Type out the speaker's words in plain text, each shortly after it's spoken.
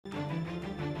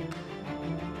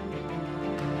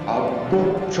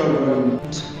Butchery.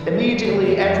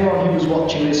 Immediately, everyone who was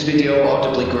watching this video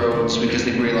audibly groans because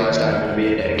they realised I'm going to be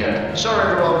in it again.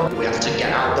 Sorry everyone, we have to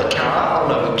get out the car. Oh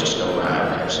no, we've just gone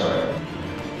right, okay, sorry.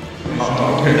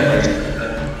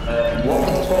 What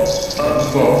the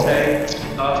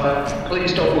fuck?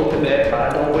 Please don't look at it, I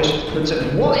don't wish to...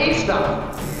 What is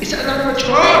that? Is that an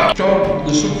animatronic? John,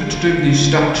 there's something to do with these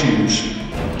statues.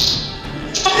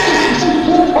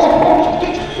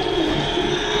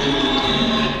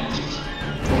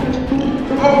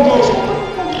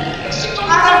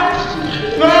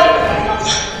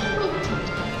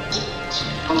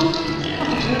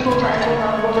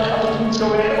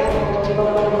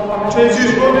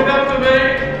 He's running after me!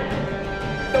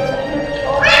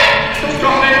 He's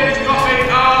got me! He's got me!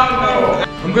 Oh no!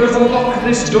 I'm gonna unlock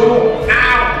this door!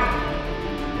 Ow!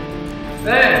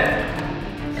 There!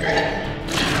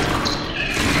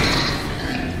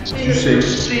 You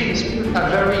see a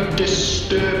very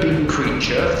disturbing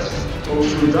creature go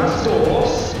through that door.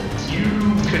 You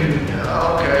can...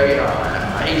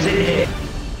 Okay, he's in here.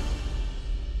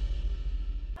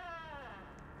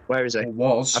 Where is he? It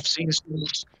was. I've seen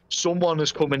someone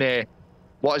has come in here.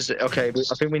 What is it? Okay,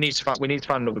 I think we need to find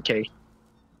another key.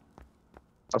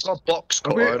 I've got a box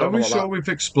cutter. Are we sure we've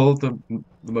explored the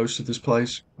most of this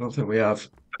place? I don't think we have.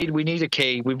 We need a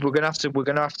key. We're gonna have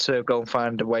to go and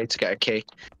find a way to get a key.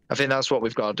 I think that's what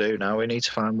we've got to do now. We need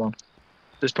to find one.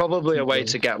 There's probably a way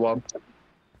to get one.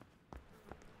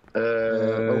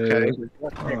 Okay.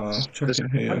 Checking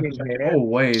here. Oh,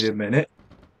 wait a minute.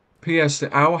 P.S. The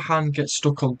hour hand gets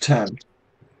stuck on 10.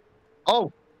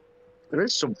 Oh, there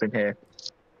is something here.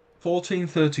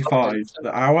 14:35.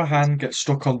 The hour hand gets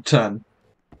stuck on 10.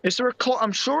 Is there a clock?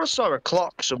 I'm sure I saw a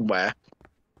clock somewhere.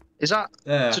 Is that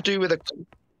to do with a...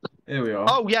 Here we are.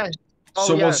 Oh, yeah.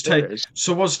 Oh,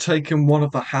 someone's taken one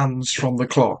of the hands from the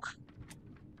clock.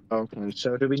 Okay,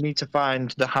 so do we need to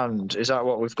find the hand? Is that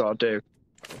what we've got to do?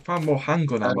 Found more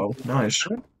handgun ammo. Nice.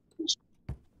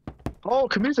 Oh,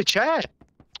 can move the chair.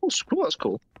 Oh, cool, that's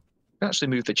cool. Can actually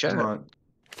move the chair. Right.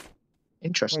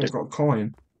 Interesting. Oh, I've got a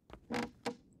coin.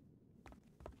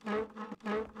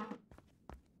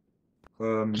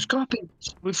 There's got to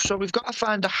be... So we've got to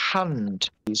find a hand.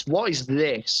 What is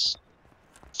this?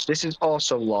 This is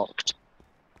also locked.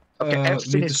 Okay,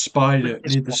 everything need is... the spider.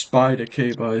 Need the spider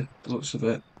key by the looks of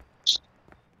it.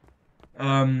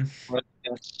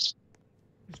 Just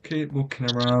keep looking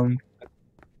around.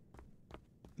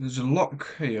 There's a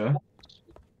lock here.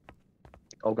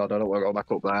 Oh god, I don't want to go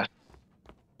back up there.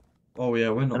 Oh yeah,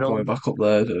 we're not going back up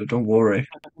there. Don't worry.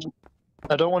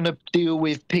 I don't want to deal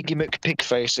with Piggy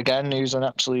McPigface again, who's an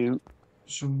absolute...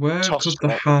 So where could the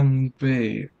hand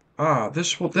be? Ah,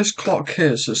 this clock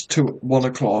here says 1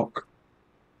 o'clock.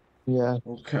 Yeah.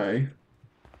 Okay.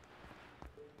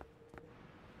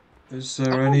 Is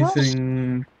there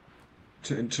anything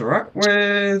to interact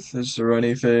with? Is there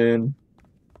anything?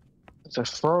 There's a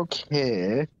frog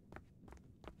here.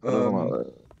 I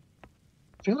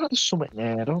feel like there's something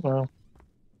there, I don't know.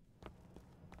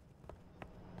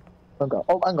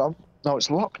 Oh, hang on. No, it's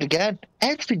locked again.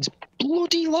 Everything's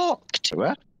bloody locked.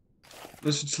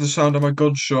 Listen to the sound of my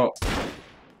gunshot.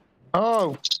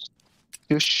 Oh,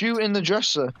 you're shooting the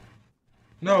dresser.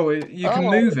 No, you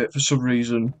can move it for some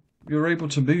reason. You're able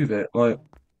to move it, like...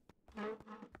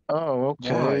 Oh,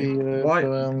 okay. Why?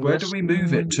 Where do we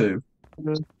move it to?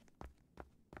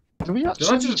 Do we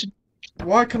actually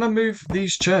Why can I move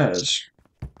these chairs?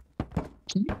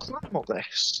 Can you climb up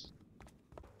this?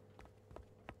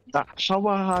 That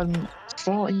shower hand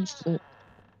 14 foot.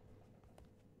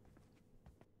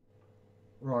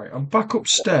 Right, I'm back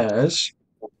upstairs.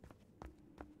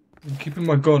 I'm keeping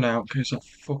my gun out in case I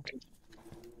fucking...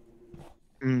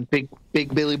 Big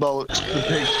Billy Bollocks.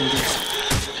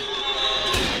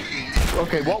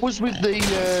 Okay, what was with the,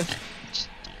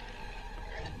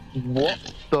 What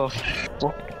the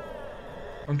fuck?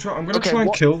 I'm gonna try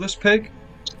and kill this pig.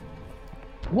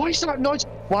 Why is that noise?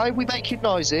 Why are we making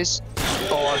noises?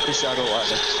 Oh, I don't like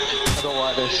this. I don't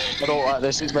like this. I don't like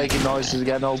this. It's making noises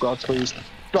again. Oh god, please.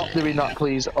 Stop doing that,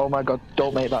 please. Oh my god,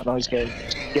 don't make that noise, game.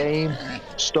 Game,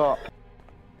 stop.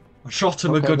 I shot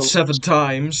him a good 7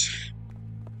 times.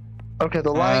 Okay,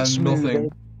 the lights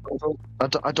nothing.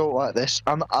 I don't like this.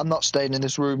 I'm not staying in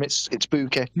this room. It's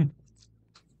spooky.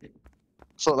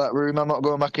 Fuck that room. I'm not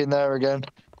going back in there again.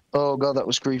 Oh god, that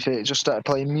was creepy. It just started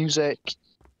playing music.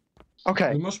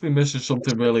 Okay. We must be missing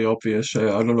something really obvious. I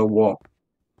don't know what.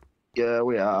 Yeah,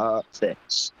 we are.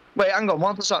 This. Wait, hang on.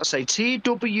 What does that say?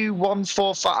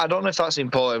 TW145. I don't know if that's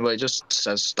important, but it just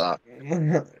says that.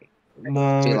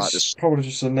 No, it's probably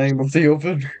just the name of the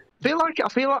oven.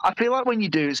 I feel like when you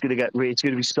do, it's gonna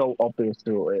be so obvious.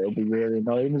 It'll be really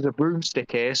annoying. There's a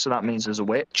broomstick here, so that means there's a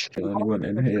witch. Anyone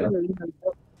in here?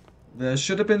 There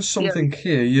should have been Yeah, something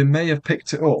here. You may have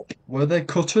picked it up. Were they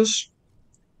cutters?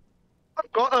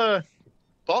 I've got a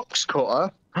box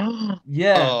cutter.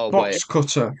 Yeah, Oh wait, box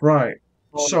cutter. Right.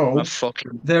 a So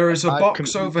fucking. there is a I've box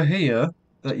completely over here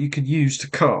that you could use to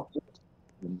cut.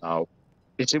 no.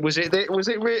 Was it?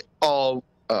 Oh,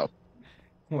 oh.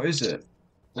 What is it?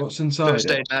 What's inside First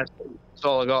it? aid med. That's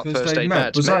all I got. First First aid aid med.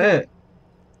 med. Was that it?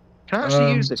 Can I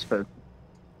actually use this food?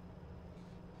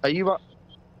 Are you?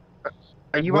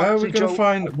 Are you Where are we actually gonna joking?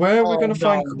 find? Where are we Oh gonna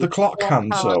find no! the clock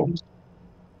hands though?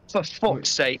 For fuck's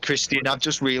sake, Christian, I've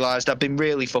just realised I've been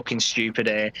really fucking stupid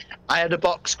here. I had a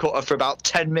box cutter for about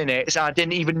 10 minutes, and I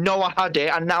didn't even know I had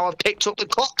it, and now I've picked up the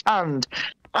clock hand.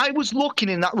 I was looking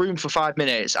in that room for 5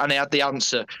 minutes, and I had the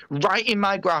answer right in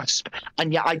my grasp,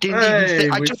 and yet I didn't even Hey,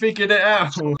 think. we figured it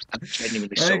out. Genuinely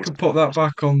Now so. you can put that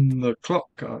back on the clock,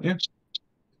 can't you?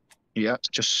 Yeah,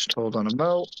 just hold on a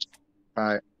moment.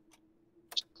 Right.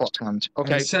 Clock hand.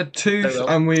 Okay. And it said 2, There we go.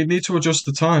 and we need to adjust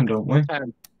the time, don't we?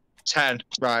 10.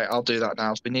 Right, I'll do that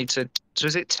now. We need to. So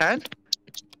is it 10?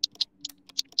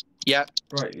 Yeah.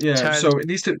 Right, yeah. 10. So it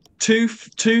needs to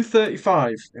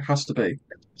 2:35. It has to be.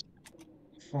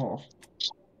 Oh.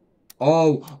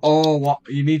 Oh, what?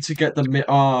 You need to get the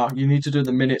you need to do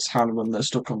the minutes hand when they're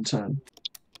stuck on 10.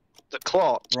 The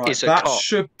clock Right, is a that clock.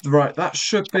 should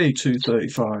be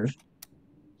 2:35.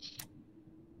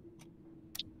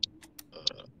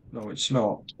 No, it's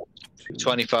not.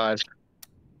 25.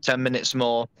 10 minutes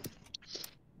more.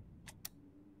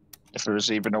 If there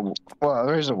is even a... Well,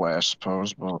 there is a way, I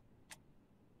suppose, but...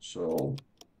 So,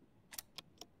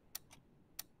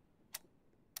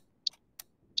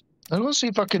 I'm going to see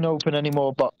if I can open any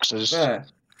more boxes. there.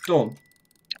 Done.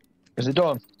 Is it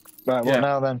done? Right, well, Yeah.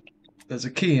 now then. There's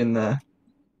a key in there.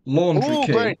 Laundry Oh,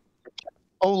 key. great.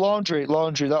 Oh, laundry.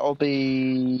 That'll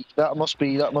be... That must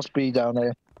be down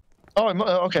here. Oh,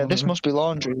 okay, this must be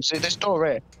laundry. See, this door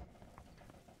here.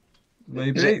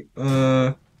 Maybe.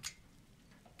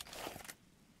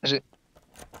 Is it?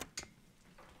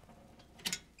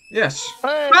 Yes.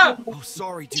 Hey! Ah! Oh,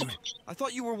 sorry, dude. I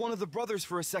thought you were one of the brothers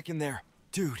for a second there.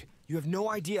 Dude, you have no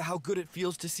idea how good it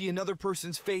feels to see another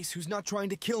person's face who's not trying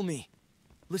to kill me.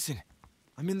 Listen,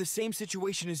 I'm in the same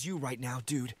situation as you right now,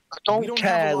 dude. I We don't have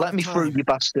a care. lot Let of me through, time. you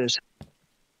bastards.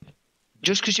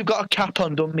 Just because you've got a cap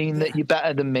on don't mean that you're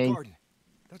better than me. Garden.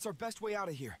 That's our best way out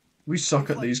of here. We suck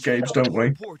They've, at these chained games, off the don't we?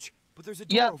 front porch, but there's a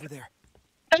door Yeah. over there.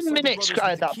 10 Saw the minutes brothers I with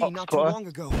had the that key box not too cutter. long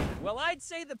ago. Well, I'd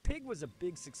say the pig was a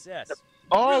big success.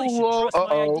 Oh, Really should trust my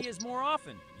uh-oh. ideas more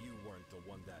often. You weren't the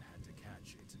one that had to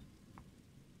catch it.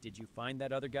 Did you find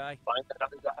that other guy?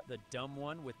 The dumb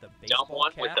one with the Dumb baseball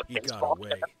one cap? with the He got baseball away.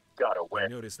 cap. Got away. I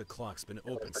noticed the clock's been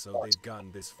open, so they've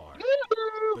gotten this far.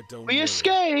 But don't We worry,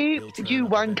 escaped, they'll you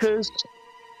turn up wankers.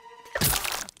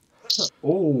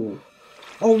 Oh.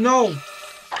 Oh no.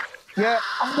 Yeah,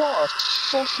 what a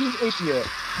fucking idiot.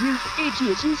 You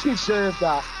idiot, you deserve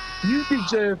that. You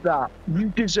deserve that. You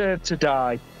deserve to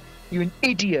die. You're an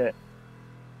idiot.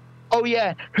 Oh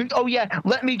yeah,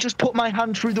 let me just put my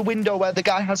hand through the window where the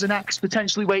guy has an axe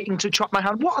potentially waiting to chop my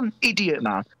hand. What an idiot,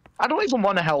 man. I don't even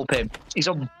want to help him. He's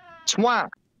a twat.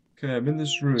 Okay, I'm in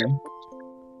this room.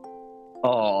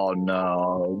 Oh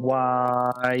no,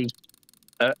 why?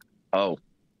 Oh.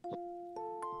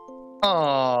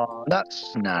 Oh,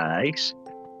 that's nice.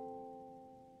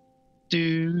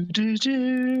 Do do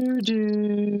do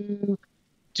do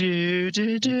do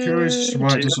do do. I'm curious as to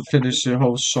why it doesn't finish the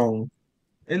whole song.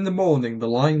 In the morning, the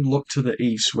lion looked to the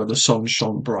east where the sun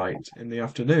shone bright. In the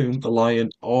afternoon, the lion...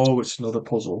 Oh, it's another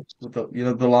puzzle. With the,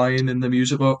 the lion in the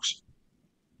music box.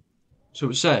 So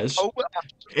it says, Oh,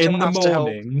 in the has to help.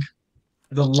 morning,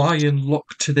 the lion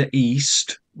looked to the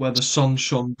east where the sun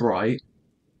shone bright.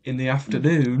 In the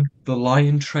afternoon, the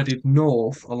lion treaded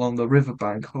north along the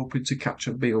riverbank, hoping to catch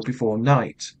a meal before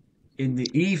night. In the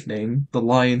evening, the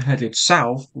lion headed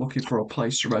south, looking for a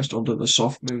place to rest under the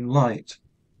soft moonlight.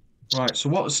 Right, so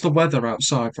what's the weather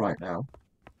outside right now?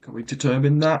 Can we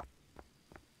determine that?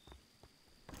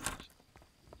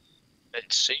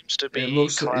 It seems to be.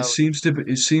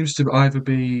 It seems to either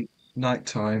be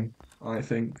nighttime, I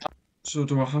think. So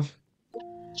do I have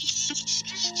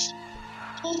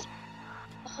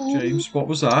James, what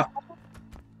was that?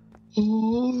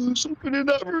 Oh, something in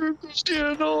that room,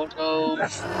 Christian. Oh no.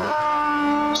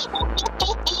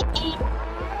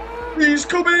 He's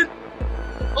coming!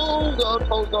 Oh god,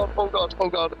 oh god, oh god, oh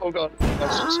god, oh god.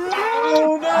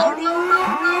 Oh no!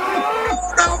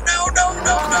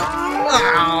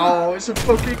 Oh, it's a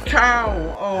fucking cow!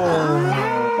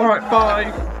 Oh. Alright, bye.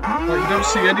 Like, you don't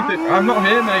see anything. I'm not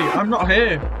here, mate. I'm not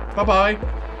here. Bye-bye.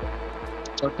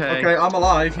 Okay. Okay, I'm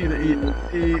alive. He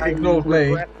ignored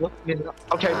me.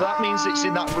 Okay, that means it's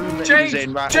in that room that he was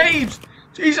in, right? James!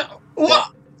 He's...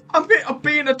 What? I'm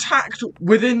being attacked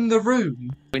within the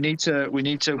room. We need to Oh,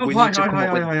 come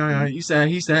up with... hi. He's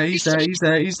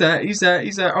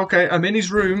there. Okay, I'm in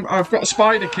his room. I've got a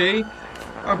spider key.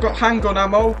 I've got handgun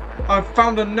ammo. I've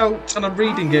found a note and I'm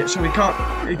reading it, so he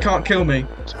can't kill me.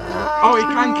 Oh, he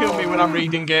can kill me when I'm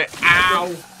reading it.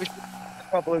 Ow!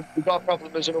 We've got a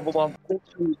problem, there's another one.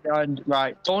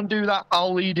 Right, don't do that,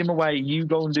 I'll lead him away. You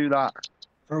go and do that.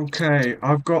 Okay,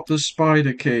 I've got the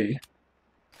spider key.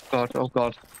 God, oh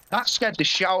God. That scared the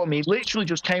shit out of me. He literally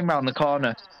just came round the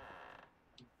corner.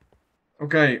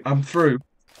 Okay, I'm through.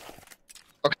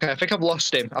 Okay, I think I've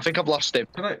lost him. Can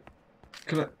I...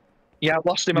 Yeah, I've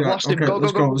lost him. Okay, let's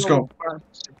go.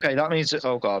 Okay, that means that...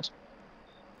 Oh, God.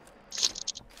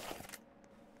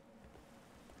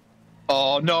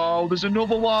 Oh, no, there's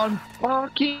another one.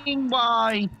 Fucking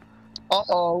why?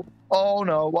 Uh-oh. Oh,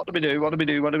 no. What do we do? Where do we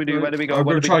go? I'm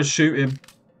going to try to shoot him.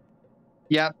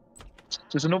 Yeah.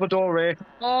 There's another door here.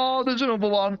 Oh, there's another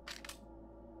one.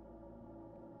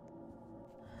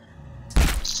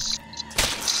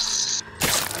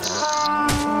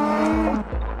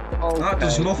 That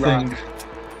does nothing.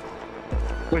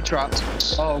 Right. We're trapped.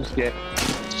 Oh, shit.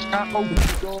 Can't open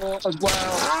the door as well.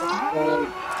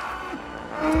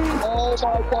 Oh,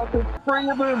 my God, there's 3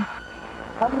 of them.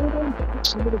 How many of them?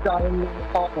 I'm going to die in the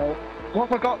apartment. What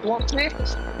have I got? What's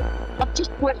this? I've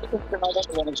just clicked something. I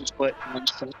don't want to just click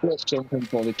something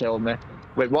before they kill me.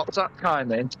 Wait, what's that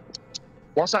timing?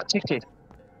 What's that ticking?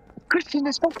 Christian,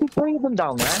 there's fucking 3 of them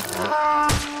down there. How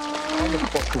the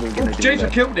fuck are we going to do James, I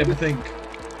this? killed him, I think.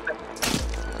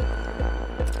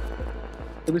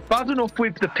 It was bad enough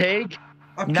with the pig.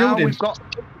 I've Now killed him. we've got...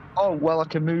 Oh, well, I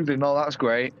can move him. Oh, that's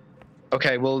great.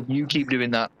 Okay, well, you keep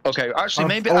doing that. Okay, actually,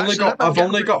 I've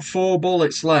only got 4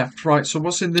 bullets left. Right, so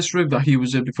what's in this room that he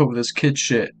was in before with this kid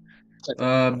shit?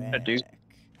 I'm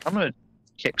gonna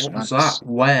kick some What was ass. that?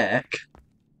 Whack.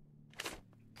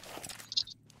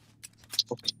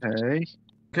 Okay.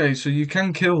 Okay, so you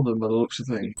can kill them by the looks of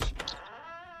things.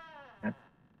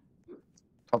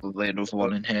 Probably another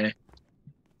one in here.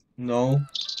 No.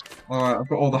 Alright, I've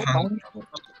got all the hand.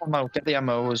 Ammo, get the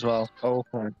ammo as well.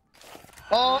 Okay.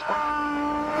 Oh!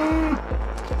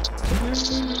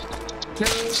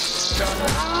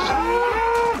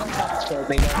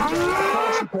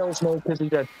 He kills me because he's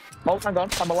dead. Oh, hang on,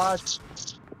 I'm alive.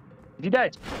 Is he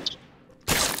dead?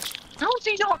 How is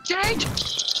he not dead?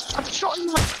 I've shot him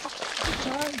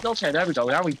like... Okay, there we go.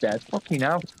 Now he's dead. Fucking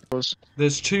hell.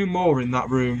 There's 2 more in that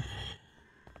room.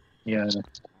 Yeah,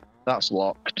 that's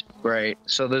locked. Great.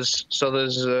 So there's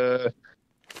the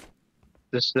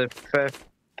fifth.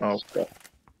 Oh God.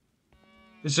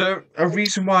 Is there a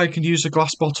reason why I can use a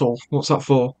glass bottle? What's that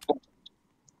for?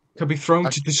 Can be thrown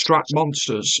to distract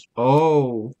monsters.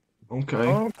 Oh,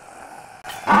 okay.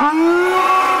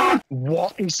 Oh.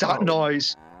 What is that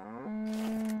noise?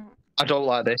 I don't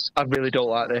like this. I really don't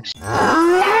like this.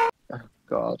 Oh,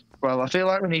 God. Well, I feel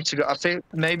like we need to go. I think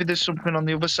maybe there's something on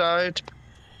the other side.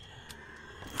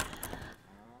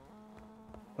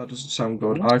 That doesn't sound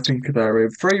good. I think they're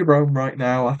in free roam right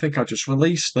now. I think I just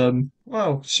released them.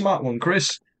 Well, smart one,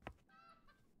 Chris.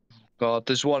 God,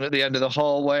 there's one at the end of the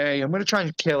hallway. I'm going to try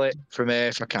and kill it from here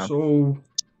if I can. So...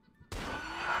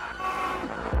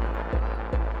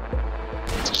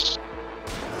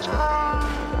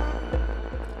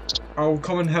 I'll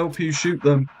come and help you shoot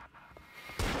them.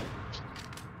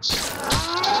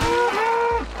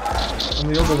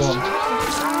 And the other one.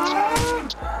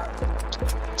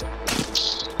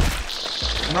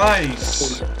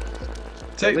 Nice.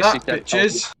 Take that,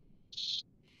 bitches.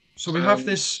 So we have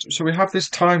this. So we have this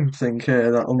time thing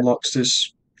here that unlocks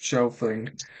this shell thing.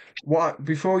 What?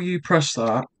 Before you press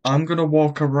that, I'm gonna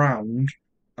walk around,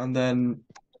 and then,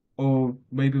 or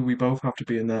maybe we both have to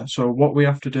be in there. So what we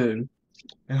have to do,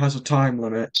 it has a time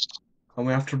limit, and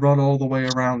we have to run all the way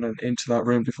around and into that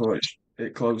room before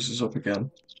it closes up again.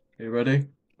 Are you ready?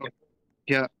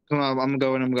 Yeah. Come on. I'm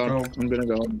going. Go. I'm gonna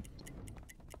go.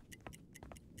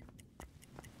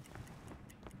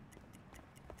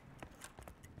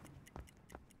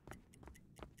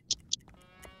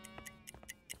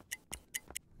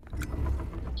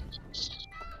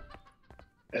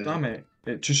 Damn it,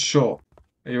 it just shut.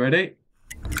 Are you ready?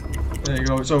 There you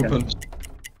go, it's open.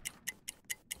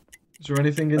 Is there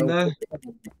anything in there?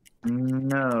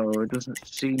 No, it doesn't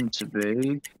seem to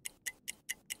be.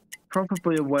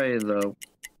 Probably away though.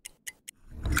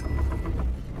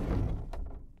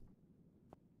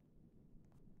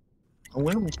 I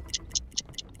will.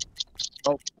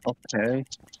 Okay.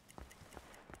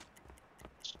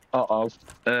 Uh-oh.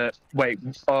 Wait.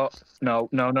 Oh, no.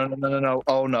 No, no, no, no, no, no.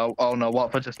 Oh, no. Oh, no. What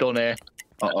have I just done here?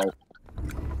 Uh-oh.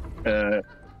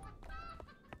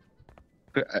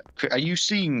 Are you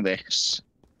seeing this?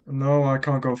 No, I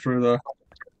can't go through there.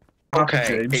 Happy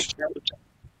Okay. James.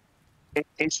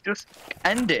 It's just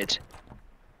ended.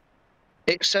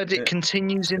 It said it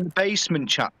continues in the basement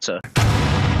chapter.